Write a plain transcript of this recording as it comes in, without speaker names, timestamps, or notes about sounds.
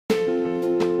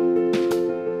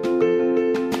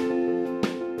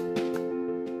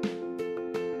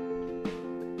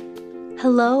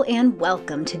Hello and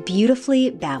welcome to Beautifully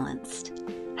Balanced.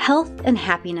 Health and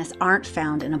happiness aren't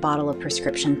found in a bottle of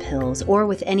prescription pills or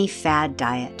with any fad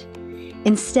diet.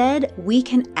 Instead, we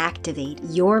can activate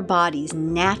your body's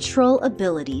natural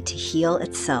ability to heal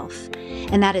itself.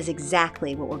 And that is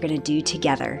exactly what we're going to do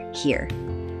together here.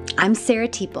 I'm Sarah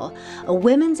Teeple, a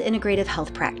women's integrative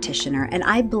health practitioner, and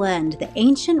I blend the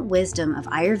ancient wisdom of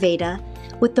Ayurveda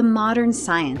with the modern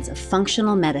science of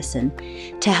functional medicine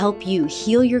to help you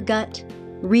heal your gut,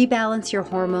 rebalance your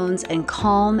hormones, and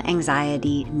calm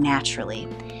anxiety naturally.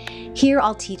 Here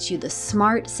I'll teach you the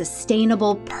smart,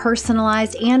 sustainable,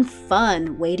 personalized, and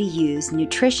fun way to use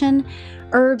nutrition,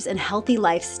 herbs, and healthy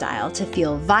lifestyle to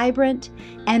feel vibrant,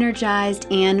 energized,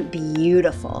 and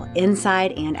beautiful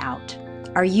inside and out.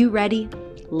 Are you ready?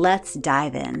 Let's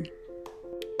dive in.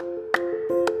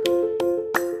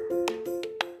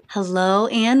 Hello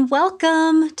and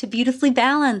welcome to Beautifully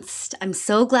Balanced. I'm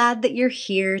so glad that you're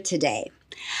here today.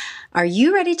 Are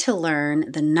you ready to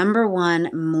learn the number one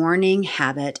morning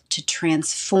habit to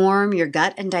transform your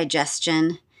gut and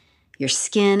digestion, your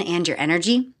skin, and your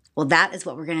energy? Well, that is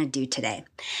what we're going to do today.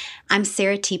 I'm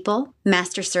Sarah Teeple,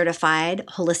 Master Certified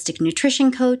Holistic Nutrition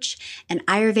Coach and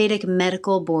Ayurvedic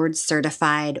Medical Board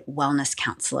Certified Wellness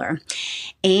Counselor.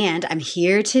 And I'm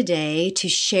here today to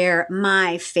share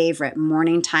my favorite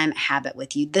morning time habit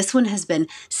with you. This one has been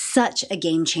such a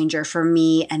game changer for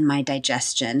me and my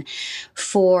digestion,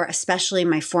 for especially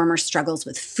my former struggles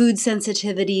with food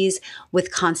sensitivities,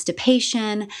 with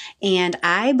constipation. And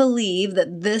I believe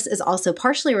that this is also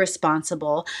partially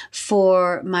responsible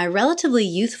for my relatively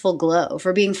youthful glow.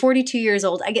 For being 42 years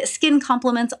old, I get skin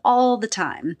compliments all the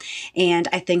time. And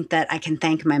I think that I can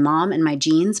thank my mom and my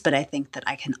genes, but I think that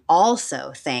I can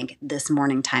also thank this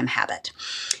morning time habit.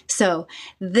 So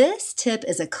this tip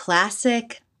is a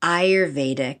classic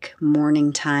Ayurvedic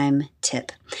morning time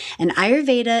tip. And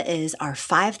Ayurveda is our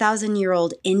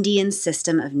 5,000-year-old Indian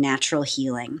system of natural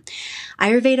healing.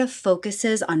 Ayurveda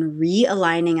focuses on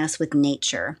realigning us with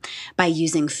nature by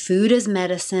using food as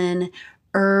medicine,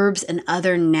 herbs, and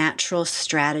other natural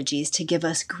strategies to give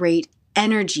us great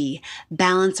energy,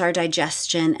 balance our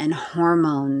digestion and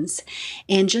hormones,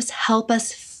 and just help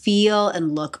us feel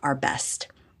and look our best.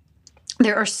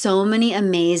 There are so many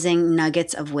amazing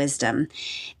nuggets of wisdom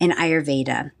in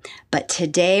Ayurveda, but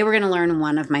today we're going to learn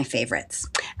one of my favorites.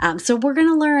 So we're going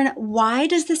to learn, why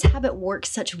does this habit work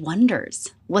such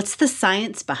wonders? What's the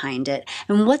science behind it?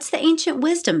 And what's the ancient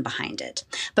wisdom behind it?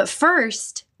 But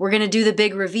first, we're going to do the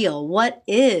big reveal. What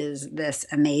is this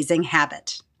amazing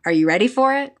habit? Are you ready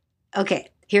for it? Okay,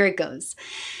 here it goes.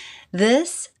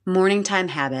 This morning time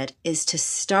habit is to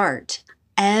start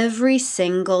every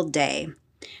single day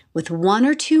with 1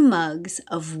 or 2 mugs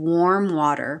of warm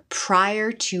water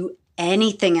prior to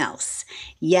anything else.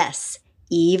 Yes,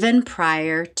 even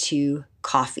prior to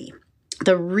coffee.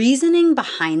 The reasoning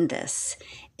behind this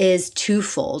is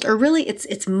twofold, or really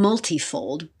it's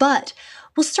multifold, but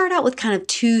we'll start out with kind of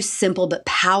 2 simple but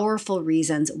powerful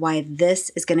reasons why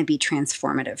this is going to be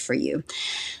transformative for you.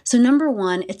 So number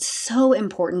 1, it's so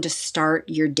important to start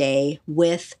your day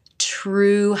with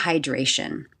true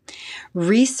hydration.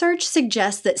 Research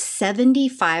suggests that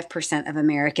 75% of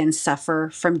Americans suffer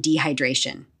from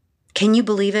dehydration. Can you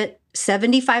believe it?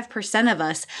 75% of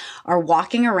us are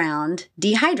walking around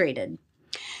dehydrated.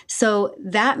 So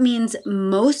that means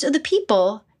most of the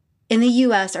people in the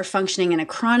US are functioning in a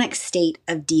chronic state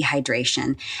of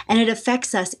dehydration, and it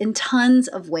affects us in tons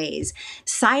of ways.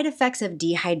 Side effects of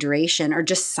dehydration, or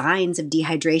just signs of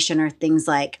dehydration, are things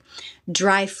like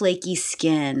dry, flaky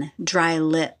skin, dry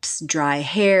lips, dry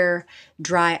hair,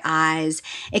 dry eyes.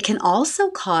 It can also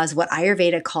cause what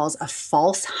Ayurveda calls a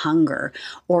false hunger,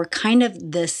 or kind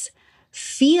of this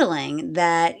feeling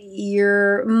that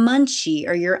you're munchy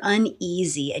or you're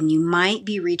uneasy and you might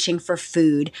be reaching for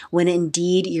food when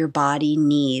indeed your body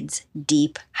needs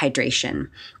deep hydration.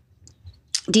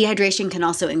 Dehydration can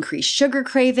also increase sugar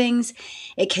cravings.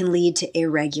 It can lead to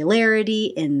irregularity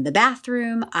in the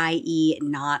bathroom, i.e.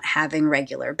 not having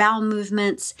regular bowel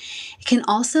movements. It can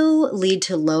also lead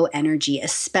to low energy,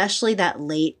 especially that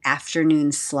late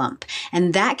afternoon slump.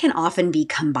 And that can often be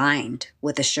combined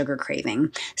with a sugar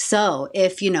craving. So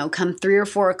if, come 3 or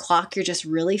 4 o'clock, you're just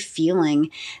really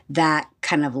feeling that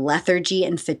kind of lethargy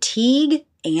and fatigue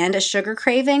and a sugar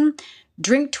craving,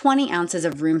 drink 20 ounces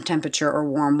of room temperature or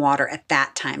warm water at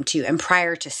that time too, and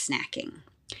prior to snacking.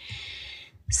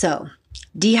 So,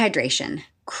 dehydration,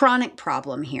 chronic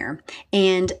problem here.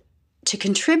 And to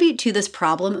contribute to this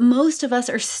problem, most of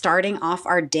us are starting off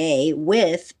our day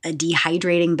with a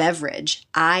dehydrating beverage,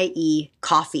 i.e.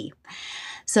 coffee.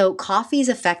 So coffee's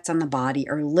effects on the body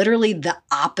are literally the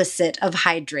opposite of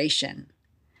hydration.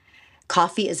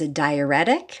 Coffee is a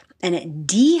diuretic and it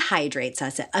dehydrates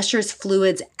us. It ushers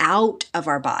fluids out of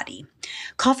our body.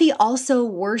 Coffee also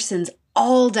worsens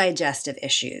all digestive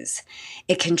issues.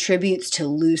 It contributes to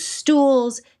loose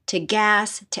stools, to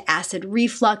gas, to acid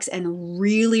reflux, and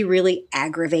really, really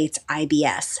aggravates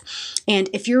IBS. And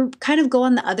if you're kind of go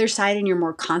on the other side and you're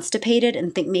more constipated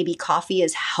and think maybe coffee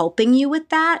is helping you with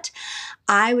that,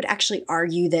 I would actually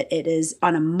argue that it is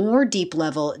on a more deep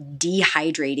level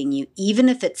dehydrating you, even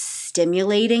if it's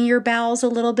stimulating your bowels a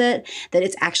little bit, that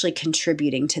it's actually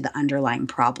contributing to the underlying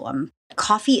problem.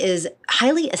 Coffee is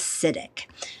highly acidic.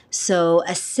 So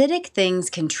acidic things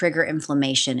can trigger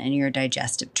inflammation in your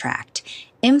digestive tract.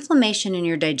 Inflammation in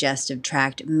your digestive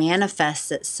tract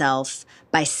manifests itself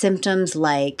by symptoms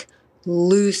like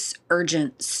loose,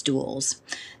 urgent stools.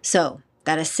 So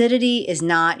that acidity is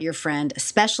not your friend,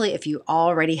 especially if you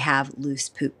already have loose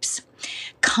poops.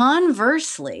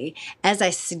 Conversely, as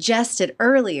I suggested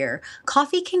earlier,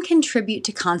 coffee can contribute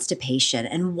to constipation.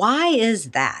 And why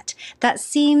is that? That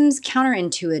seems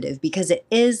counterintuitive because it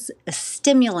is a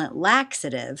stimulant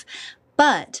laxative,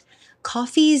 but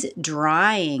coffee's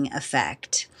drying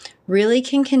effect really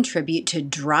can contribute to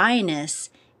dryness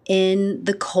in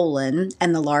the colon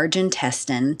and the large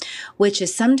intestine, which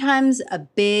is sometimes a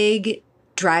big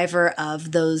driver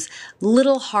of those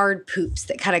little hard poops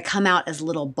that kind of come out as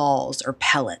little balls or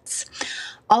pellets.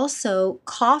 Also,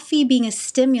 coffee being a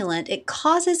stimulant, it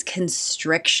causes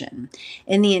constriction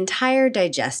in the entire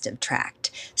digestive tract.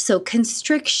 So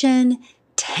constriction,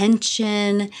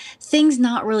 tension, things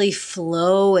not really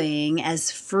flowing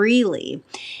as freely.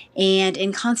 And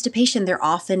in constipation, there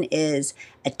often is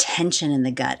a tension in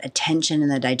the gut, a tension in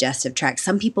the digestive tract.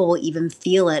 Some people will even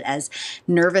feel it as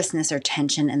nervousness or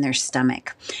tension in their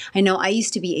stomach. I know I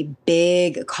used to be a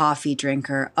big coffee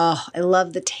drinker. Oh, I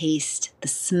love the taste, the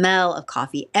smell of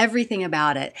coffee, everything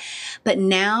about it. But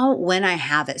now when I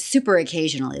have it, super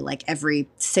occasionally, like every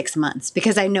 6 months,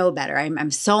 because I know better,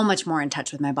 I'm so much more in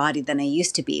touch with my body than I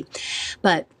used to be.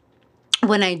 But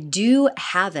when I do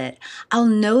have it, I'll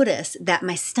notice that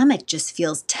my stomach just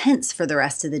feels tense for the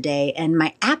rest of the day and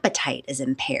my appetite is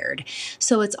impaired.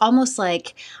 So it's almost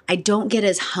like I don't get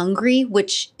as hungry,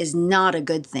 which is not a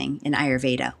good thing in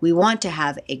Ayurveda. We want to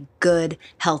have a good,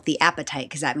 healthy appetite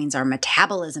because that means our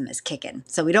metabolism is kicking.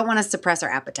 So we don't want to suppress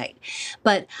our appetite.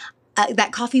 But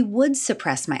that coffee would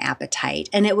suppress my appetite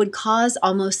and it would cause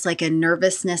almost like a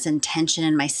nervousness and tension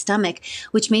in my stomach,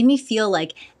 which made me feel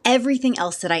like everything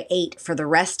else that I ate for the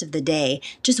rest of the day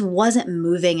just wasn't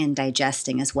moving and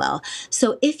digesting as well.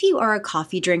 So if you are a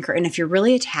coffee drinker and if you're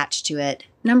really attached to it,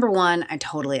 number one, I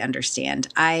totally understand.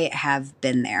 I have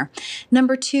been there.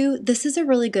 Number two, this is a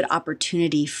really good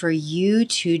opportunity for you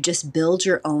to just build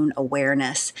your own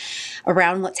awareness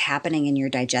around what's happening in your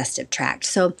digestive tract.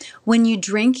 So when you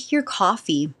drink your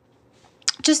coffee,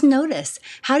 just notice,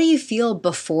 how do you feel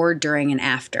before, during, and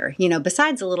after?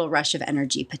 Besides a little rush of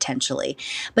energy potentially.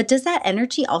 But does that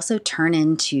energy also turn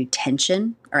into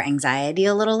tension or anxiety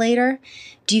a little later?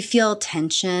 Do you feel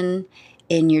tension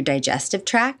in your digestive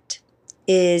tract?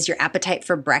 Is your appetite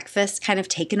for breakfast kind of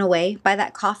taken away by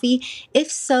that coffee?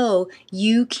 If so,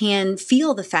 you can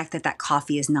feel the fact that that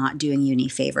coffee is not doing you any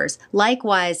favors.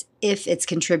 Likewise, if it's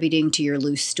contributing to your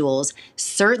loose stools,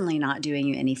 certainly not doing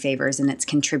you any favors, and it's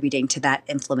contributing to that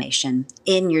inflammation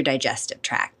in your digestive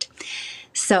tract.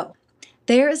 So,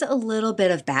 there's a little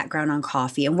bit of background on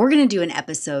coffee, and we're going to do an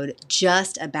episode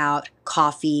just about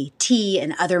coffee, tea,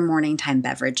 and other morning time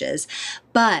beverages.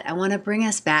 But I want to bring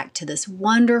us back to this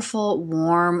wonderful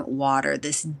warm water,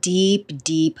 this deep,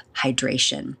 deep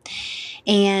hydration.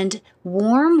 And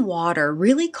warm water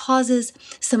really causes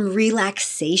some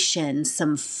relaxation,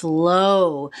 some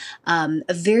flow,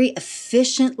 a very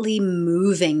efficiently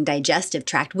moving digestive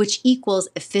tract, which equals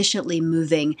efficiently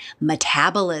moving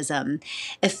metabolism,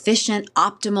 efficient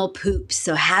optimal poops.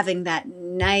 So having that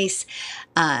nice,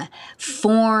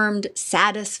 formed,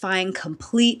 satisfying,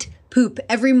 complete poop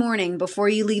every morning before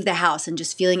you leave the house and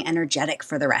just feeling energetic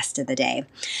for the rest of the day.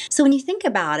 So when you think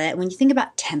about it, when you think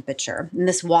about temperature, and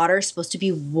this water is supposed to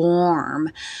be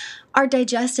warm, our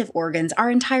digestive organs, our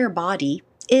entire body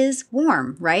is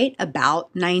warm, right?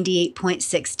 About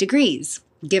 98.6 degrees,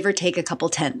 give or take a couple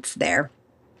tenths there.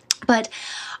 But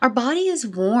our body is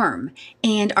warm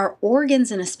and our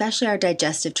organs and especially our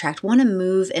digestive tract want to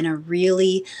move in a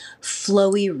really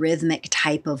flowy, rhythmic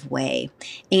type of way.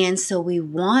 And so we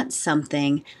want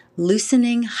something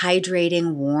loosening,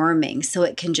 hydrating, warming so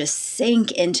it can just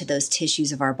sink into those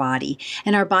tissues of our body.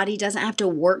 And our body doesn't have to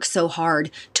work so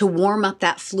hard to warm up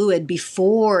that fluid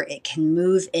before it can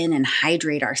move in and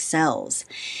hydrate our cells.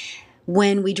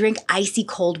 When we drink icy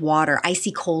cold water,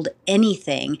 icy cold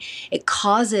anything, it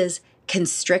causes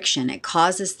constriction. It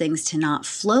causes things to not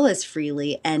flow as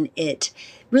freely, and it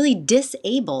really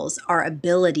disables our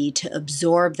ability to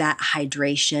absorb that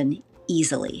hydration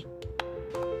easily.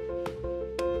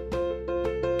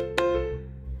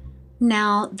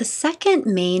 Now, the second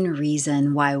main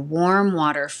reason why warm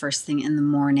water first thing in the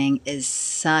morning is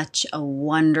such a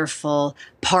wonderful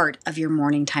part of your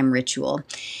morning time ritual.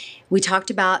 We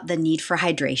talked about the need for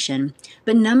hydration,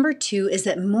 but number two is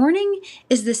that morning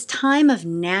is this time of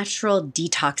natural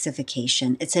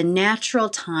detoxification. It's a natural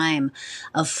time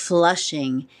of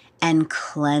flushing and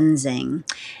cleansing.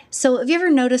 So have you ever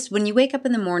noticed when you wake up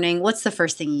in the morning, what's the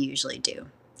first thing you usually do?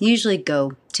 You usually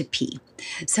go to pee.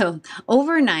 So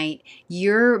overnight,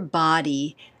 your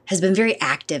body has been very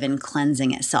active in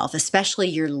cleansing itself, especially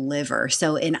your liver.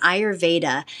 So in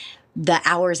Ayurveda, the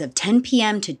hours of 10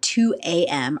 p.m. to 2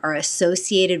 a.m. are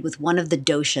associated with one of the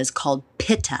doshas called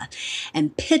Pitta.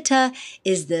 And Pitta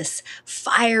is this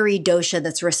fiery dosha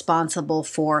that's responsible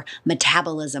for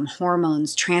metabolism,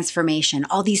 hormones, transformation,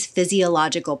 all these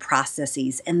physiological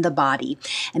processes in the body.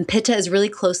 And Pitta is really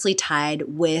closely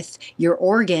tied with your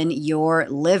organ, your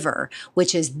liver,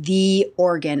 which is the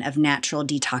organ of natural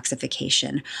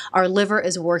detoxification. Our liver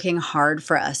is working hard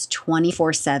for us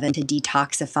 24/7 to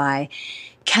detoxify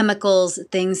chemicals,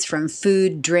 things from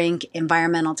food, drink,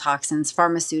 environmental toxins,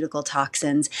 pharmaceutical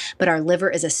toxins, but our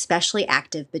liver is especially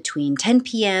active between 10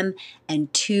 p.m.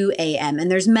 and 2 a.m.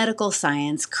 And there's medical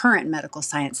science, current medical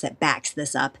science that backs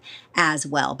this up as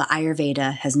well, but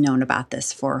Ayurveda has known about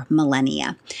this for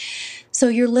millennia. So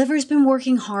your liver's been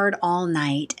working hard all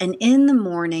night, and in the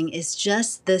morning is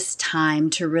just this time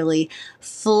to really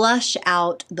flush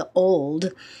out the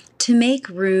old to make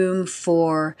room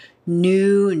for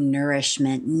new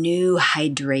nourishment, new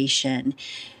hydration,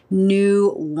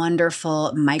 new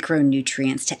wonderful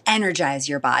micronutrients to energize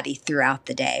your body throughout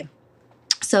the day.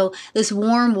 So this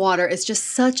warm water is just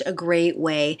such a great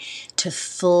way to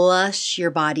flush your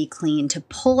body clean, to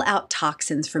pull out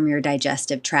toxins from your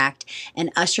digestive tract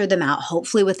and usher them out,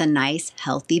 hopefully with a nice,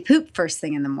 healthy poop first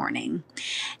thing in the morning.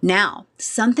 Now,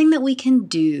 something that we can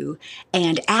do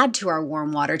and add to our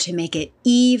warm water to make it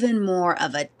even more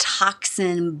of a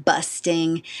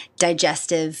toxin-busting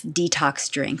digestive detox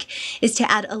drink is to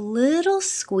add a little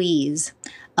squeeze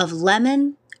of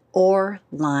lemon or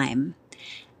lime.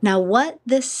 Now, what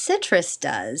this citrus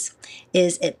does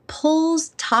is it pulls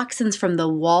toxins from the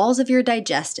walls of your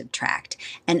digestive tract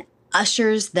and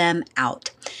ushers them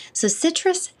out. So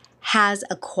citrus has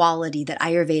a quality that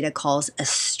Ayurveda calls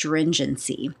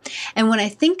astringency. And when I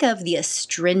think of the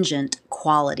astringent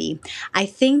quality, I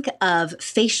think of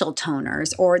facial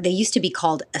toners, or they used to be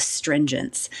called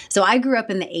astringents. So I grew up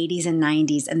in the 80s and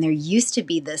 90s, and there used to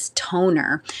be this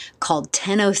toner called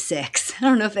 1006. I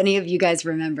don't know if any of you guys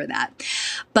remember that,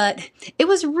 but it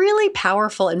was really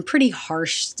powerful and pretty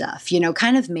harsh stuff,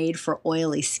 kind of made for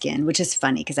oily skin, which is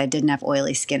funny because I didn't have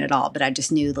oily skin at all, but I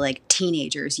just knew like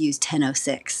teenagers used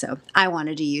 1006. So I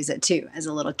wanted to use it too as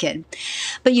a little kid.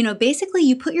 But basically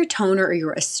you put your toner or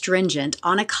your astringent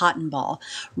on a cotton ball,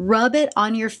 rub it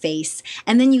on your face,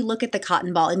 and then you look at the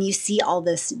cotton ball and you see all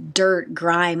this dirt,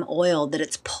 grime, oil that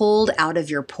it's pulled out of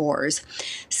your pores.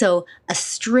 So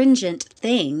astringent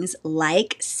things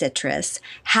like citrus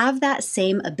have that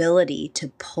same ability to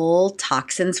pull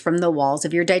toxins from the walls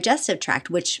of your digestive tract,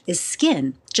 which is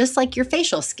skin, just like your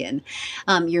facial skin.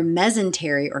 Your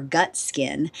mesentery or gut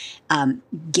skin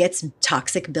gets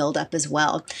toxic buildup as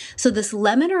well. So this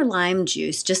lemon or lime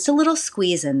juice, just a little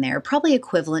squeeze in there, probably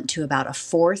equivalent to about a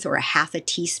fourth or a half a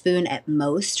teaspoon at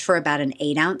most for about an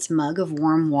 8-ounce mug of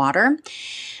warm water.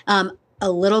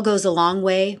 A little goes a long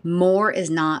way. More is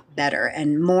not better,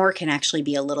 and more can actually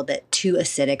be a little bit too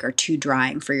acidic or too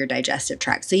drying for your digestive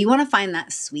tract. So you want to find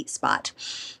that sweet spot.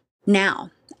 Now,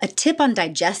 a tip on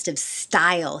digestive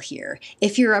style here.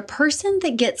 If you're a person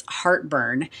that gets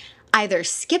heartburn, either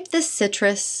skip this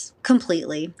citrus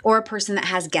completely, or a person that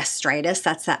has gastritis,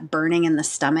 that's that burning in the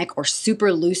stomach, or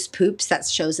super loose poops, that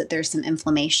shows that there's some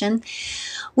inflammation.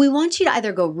 We want you to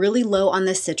either go really low on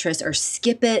the citrus or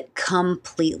skip it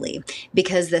completely,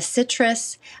 because the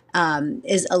citrus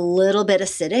is a little bit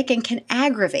acidic and can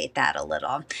aggravate that a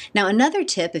little. Now, another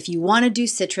tip, if you want to do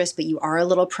citrus but you are a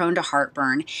little prone to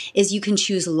heartburn, is you can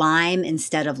choose lime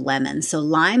instead of lemon. So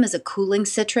lime is a cooling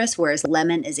citrus, whereas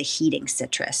lemon is a heating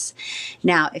citrus.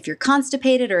 Now, if you're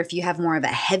constipated or if you have more of a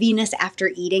heaviness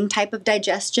after eating type of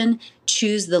digestion,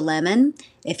 choose the lemon.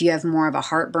 If you have more of a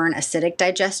heartburn, acidic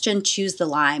digestion, choose the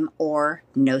lime or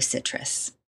no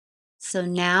citrus. So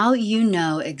now you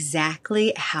know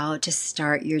exactly how to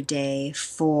start your day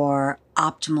for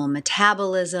optimal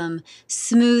metabolism,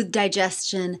 smooth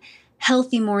digestion,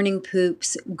 healthy morning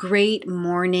poops, great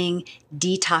morning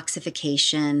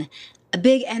detoxification, a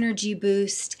big energy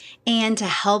boost, and to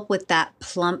help with that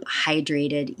plump,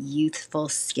 hydrated, youthful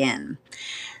skin.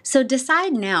 So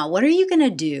decide now, what are you going to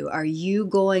do? Are you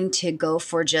going to go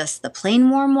for just the plain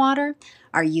warm water?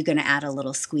 Are you going to add a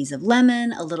little squeeze of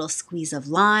lemon, a little squeeze of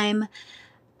lime?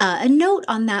 A note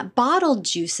on that, bottled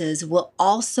juices will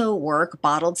also work,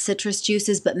 bottled citrus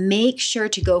juices, but make sure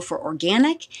to go for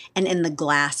organic and in the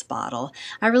glass bottle.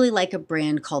 I really like a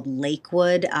brand called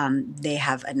Lakewood. They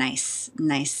have a nice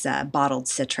bottled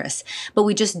citrus, but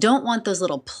we just don't want those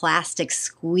little plastic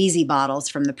squeezy bottles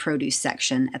from the produce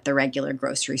section at the regular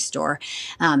grocery store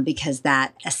because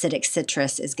that acidic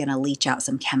citrus is going to leach out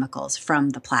some chemicals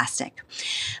from the plastic.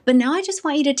 But now I just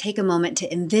want you to take a moment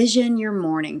to envision your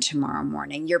morning tomorrow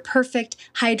morning, your perfect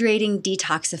hydrating,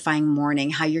 detoxifying morning,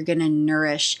 how you're going to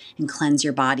nourish and cleanse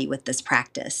your body with this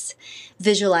practice.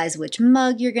 Visualize which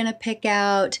mug you're going to pick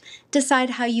out.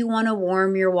 Decide how you want to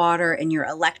warm your water in your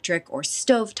electric or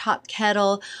stovetop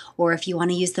kettle, or if you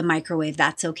want to use the microwave,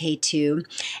 that's okay too.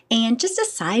 And just a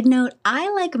side note, I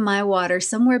like my water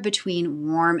somewhere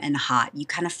between warm and hot. You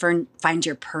kind of find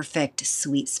your perfect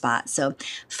sweet spot. So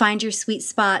find your sweet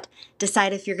spot,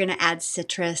 decide if you're going to add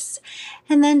citrus,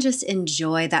 and then just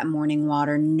enjoy that morning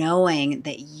water, knowing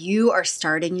that you are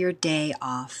starting your day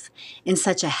off in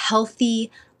such a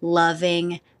healthy,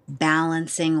 loving,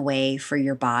 balancing way for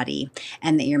your body,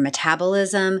 and that your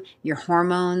metabolism, your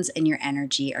hormones, and your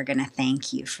energy are going to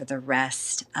thank you for the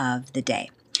rest of the day.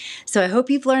 So I hope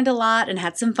you've learned a lot and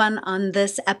had some fun on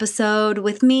this episode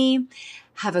with me.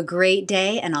 Have a great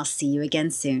day, and I'll see you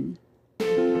again soon.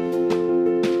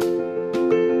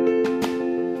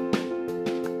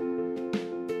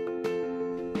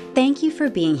 Thank you for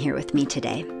being here with me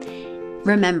today.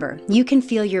 Remember, you can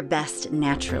feel your best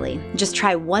naturally. Just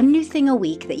try one new thing a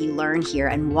week that you learn here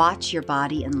and watch your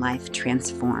body and life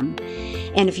transform.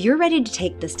 And if you're ready to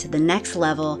take this to the next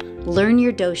level, learn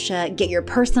your dosha, get your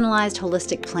personalized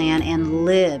holistic plan, and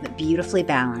live beautifully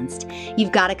balanced,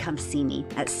 you've got to come see me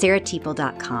at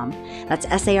sarahteeple.com. That's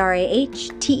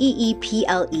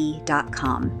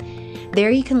SARAHTEEPLE.com. There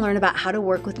you can learn about how to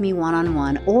work with me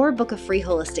one-on-one or book a free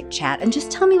holistic chat and just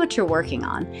tell me what you're working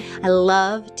on. I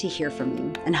love to hear from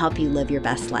you and help you live your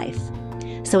best life.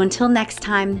 So until next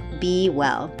time, be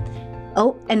well.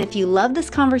 Oh, and if you love this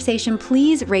conversation,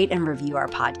 please rate and review our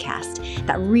podcast.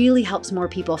 That really helps more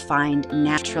people find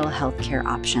natural healthcare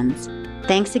options.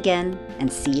 Thanks again,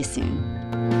 and see you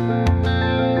soon.